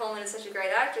why Jenna Coleman is such a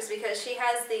great actress, because she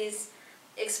has these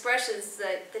expressions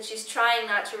that she's trying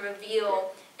not to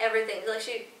reveal everything. Like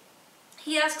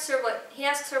he asks her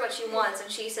what she wants, and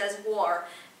she says war,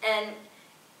 and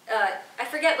I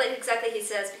forget what exactly he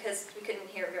says because we couldn't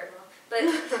hear it very well. But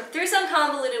through some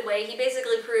convoluted way, he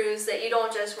basically proves that you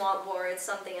don't just want war; it's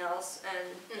something else,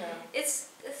 and it's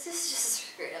just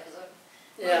a great episode.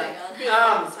 Yeah.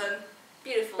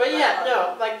 Beautiful. But yeah,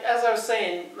 no, like as I was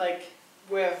saying, like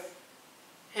with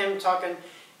him talking,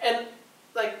 and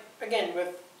like again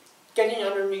with getting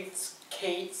underneath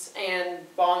Kate's and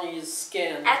Bonnie's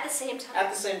skin at the same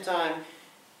time.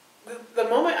 The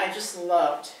moment I just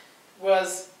loved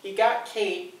was he got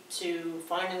Kate to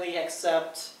finally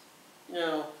accept,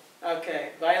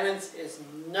 okay, violence is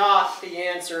not the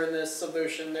answer in this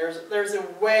solution. There's a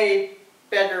way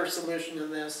better solution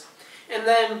than this. And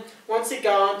then once he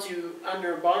got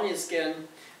under Bonnie's skin,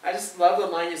 I just love the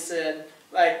line he said,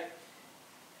 like,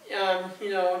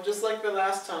 just like the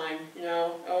last time,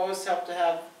 I always have to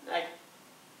have, like,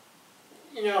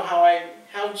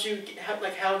 how'd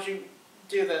you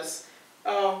do this?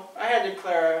 Oh, I had to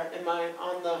Clara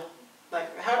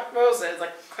what was it? It's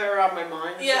like Clara on my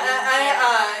mind.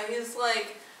 Yeah, he's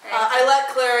like, I let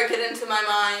Clara get into my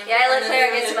mind. Yeah, I let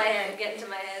Clara get into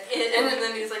my head. And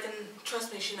then he's like, and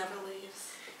trust me, she never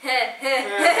leaves. The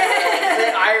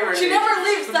irony. She never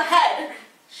leaves the head.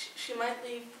 She might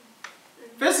leave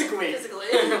physically.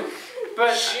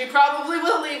 But she probably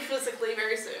will leave physically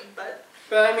very soon. But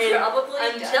I mean, probably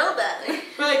until then.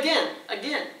 But again,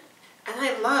 and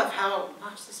I love how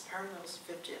much this parallels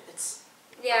 50th. It's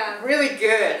really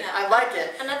good. Yeah. I like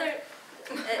it.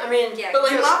 But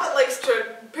like Moffat likes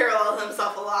to parallel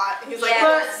himself a lot. He's like,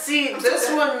 but see, this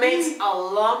one makes a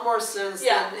lot more sense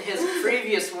than his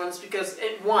previous ones because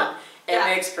it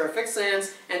makes perfect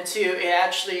sense, and two, it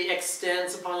actually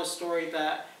extends upon a story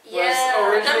that was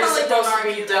originally supposed to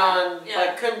be done,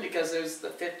 but couldn't because it was the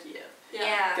 50th.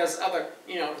 Yeah. Because the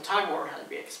Time War had to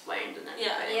be explained and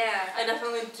everything. Yeah. I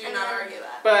definitely do not argue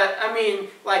that. But I mean,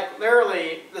 like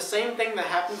literally, the same thing that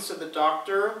happens to the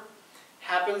Doctor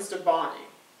happens to Bonnie.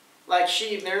 Like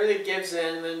she literally gives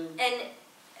in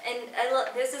and I love.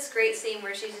 There's this great scene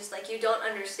where she's just like, "You don't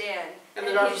understand," and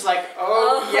the Doctor's like,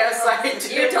 "Oh, yes, I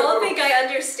do." You don't think I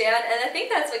understand, and I think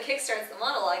that's what kickstarts the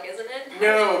monologue, isn't it?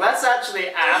 No, that's actually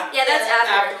after. Yeah, that's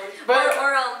after.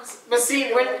 But see,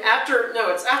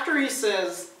 it's after he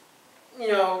says,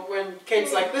 when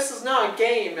Kate's like, "This is not a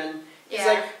game," and he's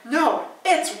like, "No,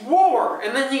 it's war,"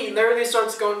 and then he literally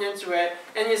starts going into it,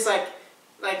 and he's like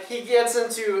he gets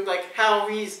into like how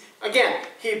he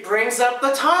brings up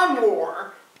the Time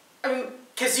War. I mean,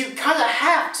 because you kind of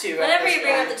have to. Whenever you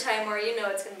bring up the Time War, you know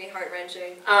it's going to be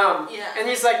heart-wrenching. Yeah. And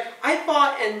he's like, I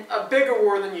fought in a bigger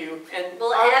war than you. And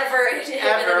Will ever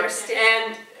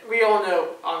understand. And we all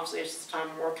know, obviously, it's the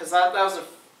Time War, because that was the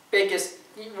biggest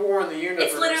war in the universe.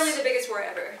 It's literally the biggest war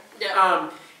ever. Yeah.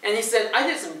 And he said, I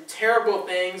did some terrible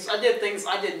things. I did things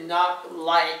I did not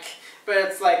like. But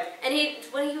it's like... And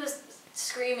when he was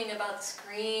screaming about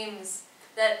screams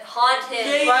that haunt him.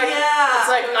 It's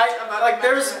like,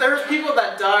 there's people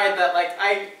that died that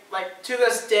like to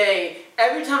this day,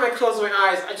 every time I close my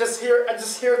eyes, I just hear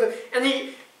the... And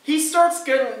he starts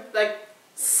getting, like,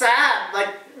 sad,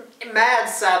 like, mad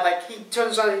sad, like, he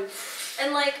turns on...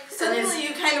 And like suddenly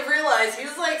you kind of realize he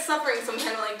was like suffering some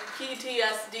kind of like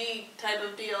PTSD type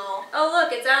of deal. Oh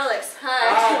look, it's Alex.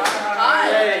 Hi. Hi.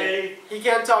 Hey. He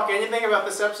can't talk anything about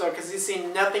this episode because he's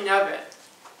seen nothing of it.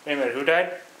 Wait a minute, who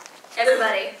died?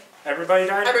 Everybody. Everybody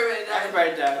died? Everybody died.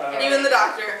 Everybody died. Even the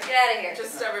doctor. Get out of here.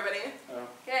 Just everybody.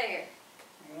 Get out of here.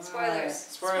 Spoilers.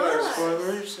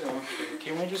 Spoilers. Okay.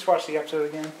 Can we just watch the episode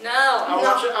again? No.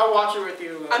 I'll watch it with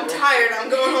you. I'm tired. I'm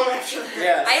going home after this.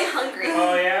 Yes. I am hungry.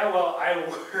 Oh yeah. Well, I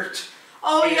worked.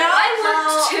 Oh yeah. I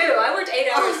worked too. I worked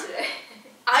 8 hours today.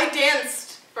 I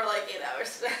danced for like 8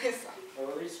 hours today. So.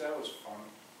 Well, at least that was fun.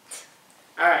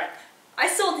 All right. I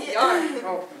sold the yarn.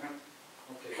 Oh.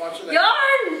 Okay. Watch it.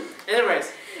 Yarn.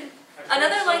 Anyways.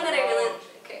 Another line that I really.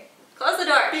 Okay. Close the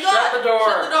door. Shut the door.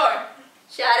 Shut the door.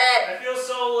 Shut it. I feel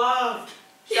so loved.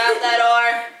 Shut that door.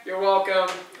 You're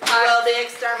welcome. You will be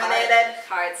exterminated.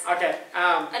 Hearts. Okay.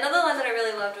 Another line that I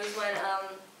really loved was when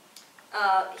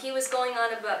he was going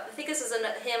on about. I think this is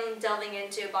him delving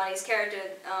into Bonnie's character,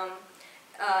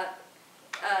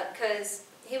 because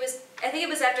he was. I think it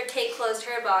was after Kate closed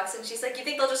her box, and she's like, "You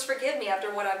think they'll just forgive me after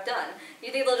what I've done?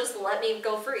 You think they'll just let me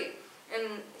go free?"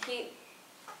 And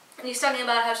he's talking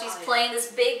about how she's playing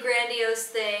this big grandiose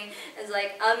thing as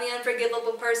like, I'm the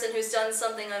unforgivable person who's done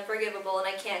something unforgivable and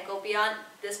I can't go beyond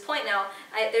this point now.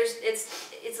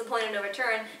 It's the point of no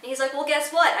return. And he's like, well,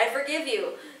 guess what? I forgive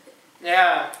you.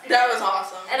 Yeah. That was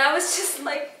awesome. And I was just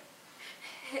like,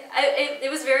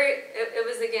 it was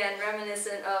again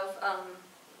reminiscent of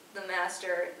the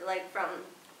Master, like from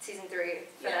season 3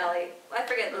 finale. Yeah. I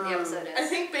forget what the episode is. I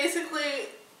think basically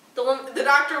the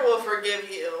doctor will forgive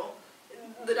you.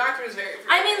 The doctor is very forgiving.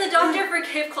 I mean, the doctor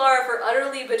forgave Clara for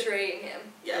utterly betraying him.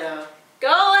 Yeah. Go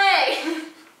away!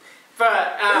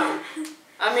 But,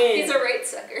 I mean... He's a rate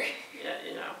sucker. Yeah,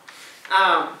 you know.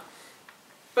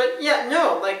 But, yeah,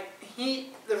 no, like,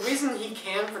 the reason he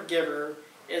can forgive her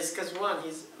is because, one,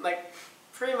 he's, like,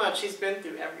 pretty much he's been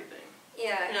through everything.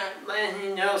 Yeah. And he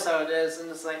knows how it is,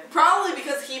 and it's like... Probably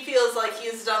because he feels like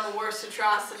he's done the worst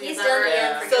atrocities he's ever. Done the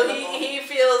unforgivable. So he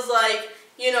feels like,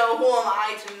 you know, who am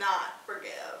I to not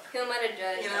forgive? Who am I to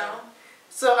judge? You know?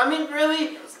 So, I mean,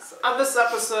 really, on this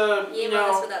episode, you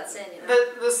know, without sin, you know?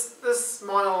 this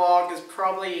monologue is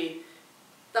probably...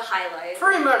 the highlight.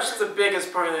 Pretty much the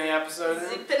biggest part of the episode.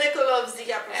 The pinnacle of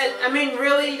the episode. And, I mean,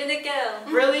 really,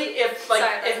 Really,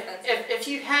 if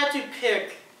you had to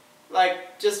pick,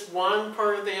 like, just one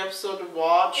part of the episode to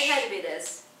watch... It had to be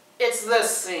this. It's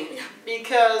this scene.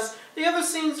 Because the other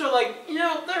scenes are like, you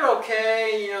know, they're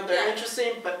okay, you know, they're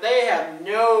interesting, but they have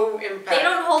no impact. They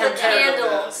don't hold a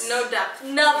candle. No depth.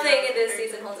 Nothing in this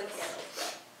season holds a candle.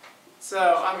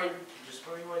 So, I mean... Just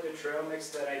put me away the trail mix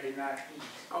that I did not eat.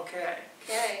 Okay.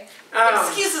 Okay.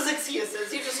 Excuses.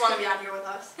 You just want to be out here with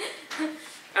us.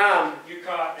 You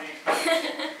caught me.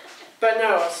 But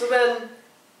no, so then,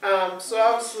 so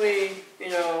obviously, you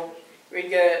know, we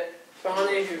get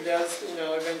Bonnie who does, you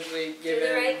know, eventually give in. Do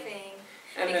the right thing.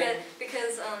 And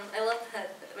because I love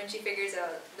that when she figures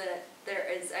out that there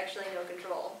is actually no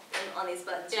control on these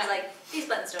buttons. She's like, these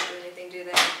buttons don't do anything, do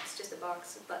they? It's just a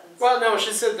box of buttons. Well, no,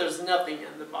 she said there's nothing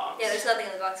in the box. Yeah, there's nothing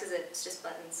in the box, is it? It's just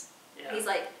buttons. Yeah. And he's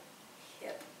like,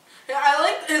 yep. Yeah, I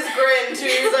like his grin too.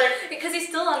 He's like, because he's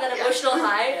still on that emotional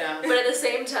high, but at the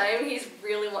same time, he's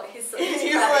really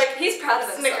he's proud of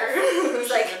himself. Snicker. He's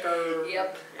like, Snicker.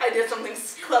 yep. I did something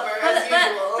clever as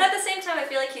usual. But at the same time, I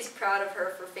feel like he's proud of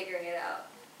her for figuring it out.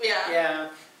 Yeah. Yeah.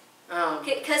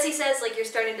 Because he says, like, you're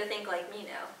starting to think like me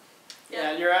now.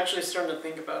 Yeah, you're actually starting to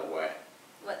think about what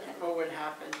would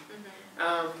happen.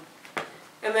 Mm-hmm.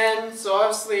 And then, so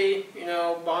obviously, you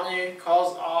know, Bonnie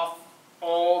calls off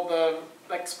all the,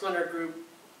 like, Splinter Group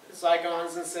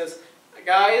Zygons and says,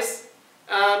 guys,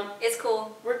 it's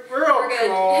cool. We're all good.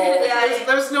 cool. Yeah,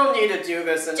 there's no need to do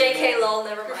this anymore. JK lol,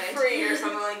 never mind. Free or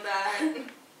something like that.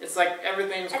 It's like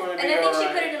everything's going to be alright. And I think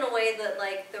she put it in a way that,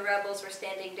 like, the rebels were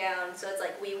standing down, so it's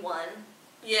like, we won.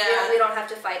 Yeah. We don't have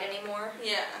to fight anymore.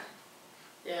 Yeah.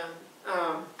 Yeah.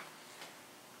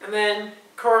 And then,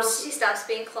 of course... She stops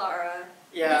being Clara.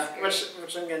 Yeah, which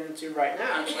I'm getting into right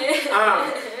now,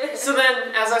 actually. So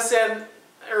then, as I said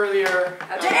earlier...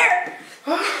 How dare!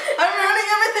 I'm ruining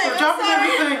everything! We're dropping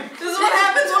everything! This is what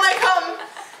happens when I come!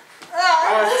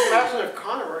 Just imagine if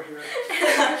Connor were here.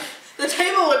 The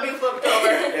table would be flipped over.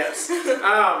 Yes.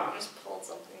 I just pulled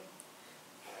something.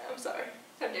 I'm sorry.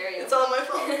 How dare you? It's all my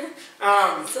fault.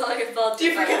 It's all your fault. Do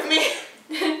you forgive me?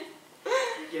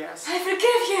 Yes. I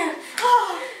forgive you!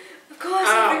 Of course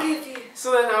I forgive you.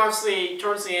 So then, obviously,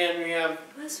 towards the end,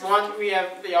 we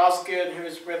have the Osgood who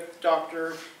is with the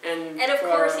Doctor, and of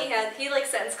Clara. course he like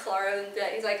sends Clara, and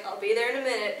he's like, I'll be there in a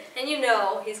minute, and you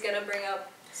know he's gonna bring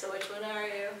up, so which one are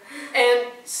you?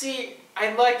 And see,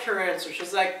 I like her answer.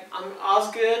 She's like, I'm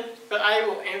Osgood, but I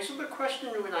will answer the question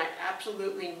when I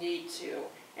absolutely need to.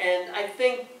 And I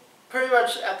think pretty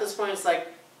much at this point it's like,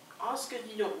 Osgood,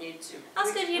 you don't need to.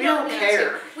 Osgood, you we don't don't need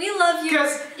care. to. We love you.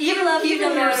 Because even no your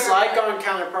matter Zygon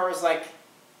counterpart was like,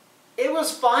 it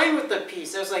was fine with the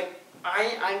peace. It was like,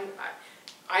 I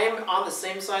am on the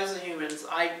same side as the humans.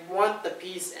 I want the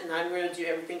peace, and I'm going to do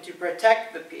everything to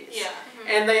protect the peace. Yeah.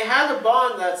 And they had a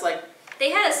bond that's like. They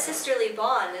had a sisterly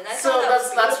bond, and I So thought that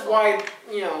was that's beautiful. why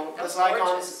the That's Zygons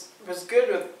gorgeous. was good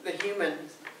with the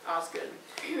humans, Osgood.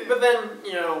 But then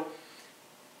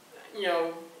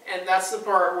and that's the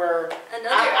part where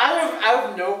out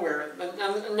of nowhere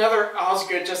another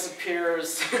Osgood just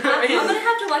appears. I'm gonna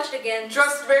have to watch it again.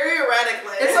 Dressed very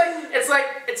erratically. It's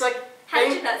like. How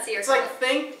did you not see her? It's like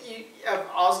think of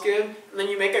Osgood, and then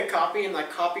you make a copy, and the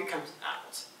copy comes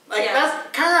out. Like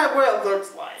that's kind of what it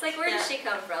looks like. It's like, where did she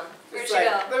come from? Where did It's she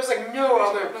go? There's like no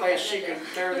other place she could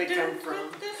literally come from.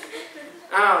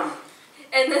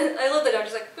 And then I love the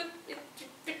Doctor's like,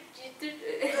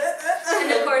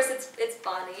 and of course it's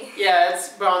Bonnie. Yeah, it's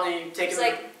Bonnie taking. She's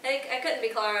like, I couldn't be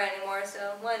Clara anymore,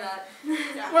 so why not?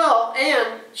 Yeah. Well,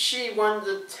 and she wanted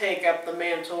to take up the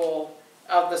mantle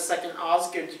of the second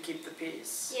Osgood to keep the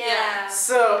peace. Yeah.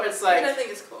 So it's like. Which I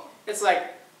think is cool. It's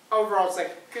like. Overall, it's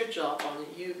like, good job, Bonnie.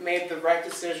 You made the right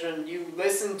decision. You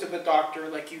listened to the Doctor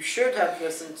like you should have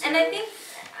listened to. And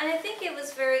I think it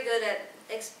was very good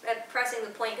at pressing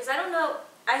the point, because I don't know.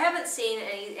 I haven't seen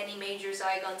any major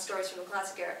Zygon stories from the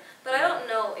classic era, but I don't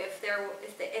know if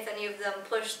any of them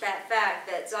push that fact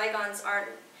that Zygons are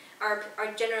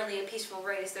generally a peaceful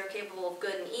race. They're capable of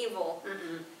good and evil.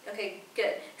 Mm-mm. Okay,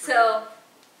 good. So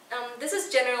this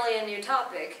is generally a new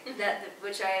topic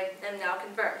which I am now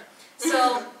confirmed.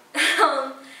 So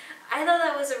I thought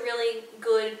that was a really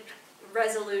good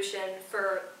resolution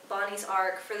for Bonnie's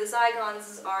arc, for the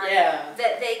Zygons' arc,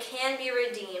 that they can be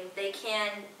redeemed, they can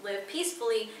live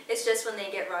peacefully. It's just when they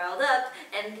get riled up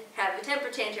and have a temper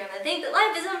tantrum and think that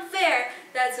life is unfair,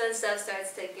 that's when stuff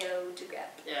starts to go to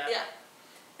crap. Yeah.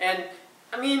 And,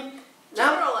 I mean...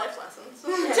 General life lessons.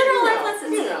 General life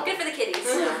lessons. Good for the kiddies.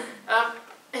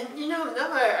 And, now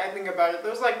that I think about it,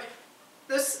 there's like...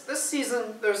 This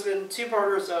season, there's been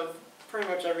 2-parters of pretty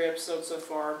much every episode so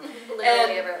far.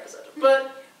 Literally every episode.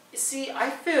 But... See, I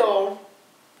feel,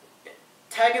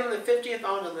 tagging the 50th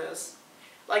onto this,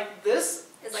 like this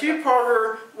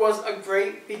 2-parter was a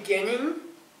great beginning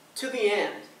to the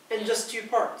end in just 2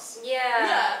 parts.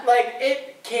 Yeah. Like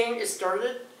it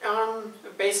started on the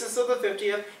basis of the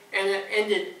 50th and it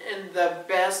ended in the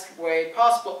best way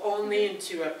possible, only in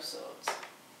 2 episodes.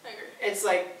 I agree. It's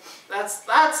like, that's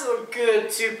a good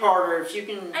 2-parter if you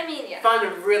can find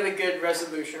a really good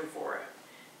resolution for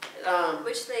it.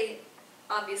 Which they...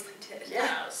 obviously did.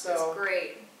 Yeah, so... It's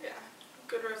great. Yeah.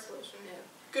 Good resolution. Yeah.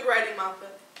 Good writing,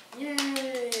 Moffat. Yay!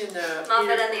 And,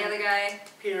 Moffat and the other guy.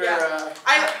 Peter,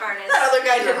 Harness. That other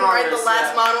guy Peter didn't write the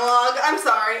Harness, last monologue. I'm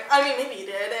sorry. I mean, maybe he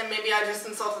did, and maybe I just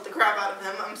insulted the crap out of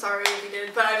him. I'm sorry if he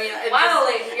did, but I mean... Wow,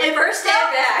 your first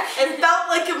step back. It felt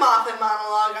like a Moffat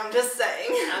monologue, I'm just saying.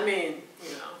 I mean,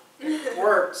 it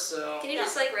worked, so... Can you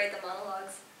just, write the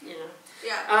monologues? Yeah.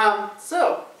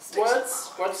 So,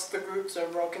 what's the group's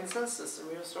overall consensus? And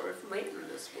we're going to start with Leighton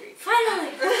this week.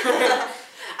 Finally!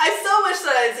 I so wish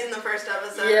that I'd seen the first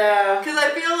episode. Yeah. Because I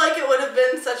feel like it would have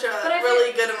been such a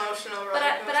really good emotional roller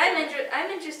coaster. But I'm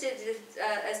interested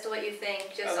as to what you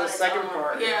think just on the second its own.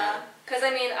 part. Yeah. Because, I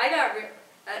mean, I got...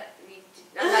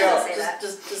 I'm not going to say that.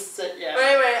 Just sit, yeah. But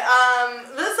anyway,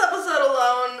 this episode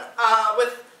alone,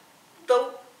 with the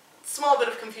small bit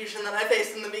of confusion that I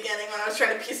faced in the beginning when I was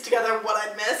trying to piece together what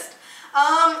I'd missed,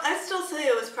 I'd still say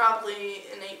it was probably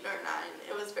an 8 or 9.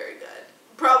 It was very good.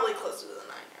 Probably closer to the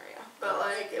 9 area. But,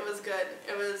 it was good.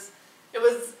 It was,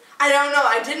 I don't know,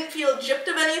 I didn't feel gypped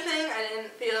of anything. I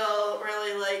didn't feel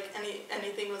really like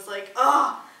anything was like,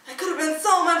 oh, that could have been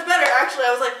so much better. Actually,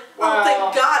 I was like, oh,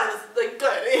 thank God it was,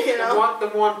 good,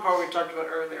 The one part we talked about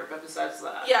earlier, but besides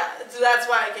that. Yeah, so that's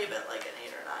why I gave it, an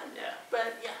 8 or 9. Yeah. But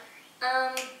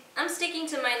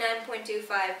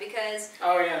 9.25 because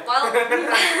Oh yeah. while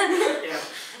Yeah.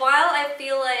 while I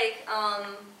feel like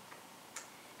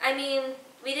I mean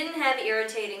we didn't have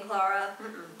irritating Clara,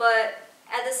 but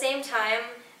at the same time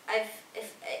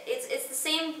it's the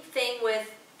same thing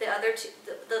with the other two,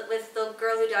 with the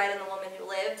girl who died and the woman who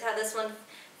lived. How this one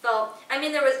felt. I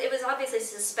mean, it was obviously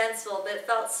suspenseful, but it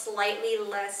felt slightly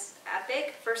less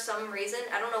epic for some reason.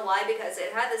 I don't know why, because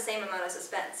it had the same amount of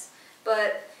suspense.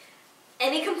 But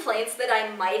any complaints that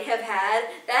I might have had,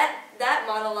 that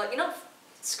monologue,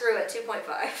 screw it, 2.5.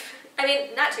 I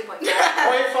mean, not 2.5.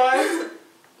 0.5?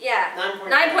 Yeah.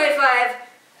 9.5.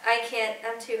 I can't.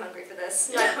 I'm too hungry for this.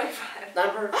 9.5.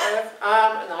 9.5.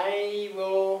 And I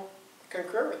will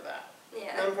concur with that.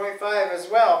 Yeah. 9.5 as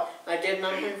well. I did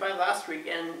 9.5 last week,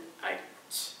 and I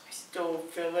still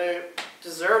feel it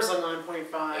deserves a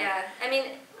 9.5. Yeah. I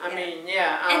mean,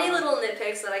 any little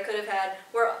nitpicks that I could have had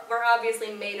were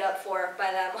obviously made up for by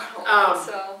that monologue.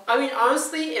 So. I mean,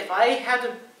 honestly, if I had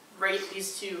to rate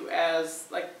these two as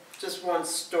like just one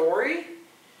story,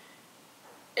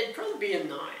 it'd probably be a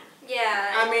 9.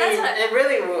 Yeah. I mean, it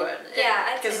really would.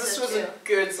 Yeah, because this was a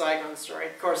good Zygon story.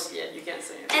 Of course, yeah, you can't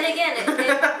say anything. And again,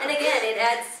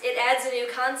 it adds a new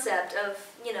concept of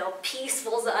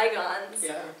peaceful Zygons.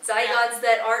 Yeah. Zygons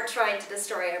that aren't trying to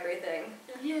destroy everything.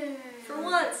 Yay. For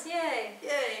once, yay.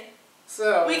 Yay.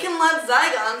 So we can let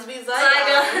Zygons be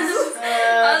Zygons.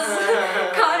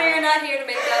 Connor, you're not here to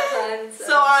make that pun.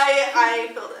 So I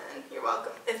filled in. You're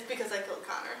welcome. It's because I killed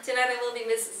Connor. Tonight I will be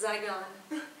Miss Zygon.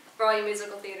 For all you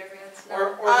musical theater fans.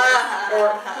 No.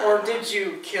 Or did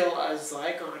you kill a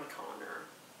Zygon, Connor?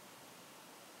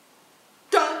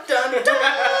 Dun dun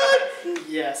dun!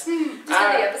 Yes. Just end the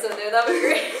episode there. That would be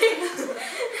great.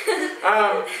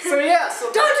 So yeah. So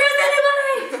don't trust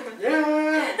anybody.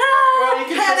 Yeah. Ah, Well, you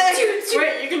can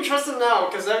wait. You can trust them now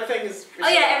because everything is. Oh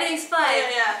yeah, everything's fine.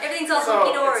 Yeah. Everything's all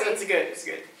hunky dory. It's good. It's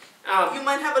good. You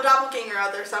might have a doppelganger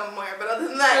out there somewhere, but other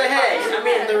than that, hey, I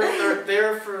mean they're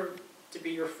there to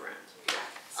be your friend.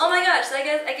 Oh my gosh! So I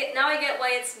get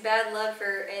why it's bad luck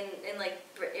for in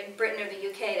Britain or the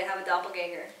UK to have a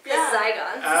doppelganger. Yeah.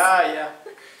 Zygons. Yeah.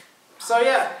 So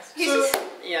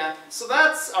yeah. So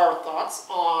that's our thoughts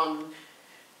on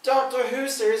Doctor Who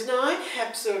Series 9,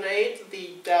 Episode 8,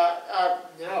 the Zygon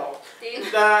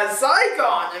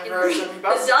Inversion. The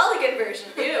Zygon Inversion.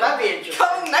 Ew. That'd be interesting.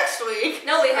 coming next week.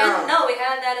 No, we had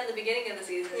that in the beginning of the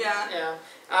season. Yeah.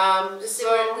 Yeah. The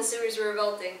sewers were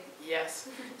revolting. Yes.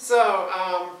 So,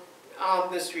 on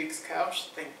this week's couch,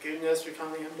 thank goodness we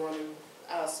finally have more than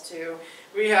us two.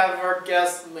 We have our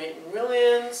guest Leighton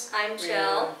Williams. I'm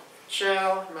Chell.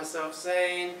 Chell, myself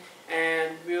Zane,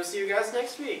 and we will see you guys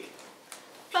next week.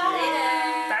 Bye.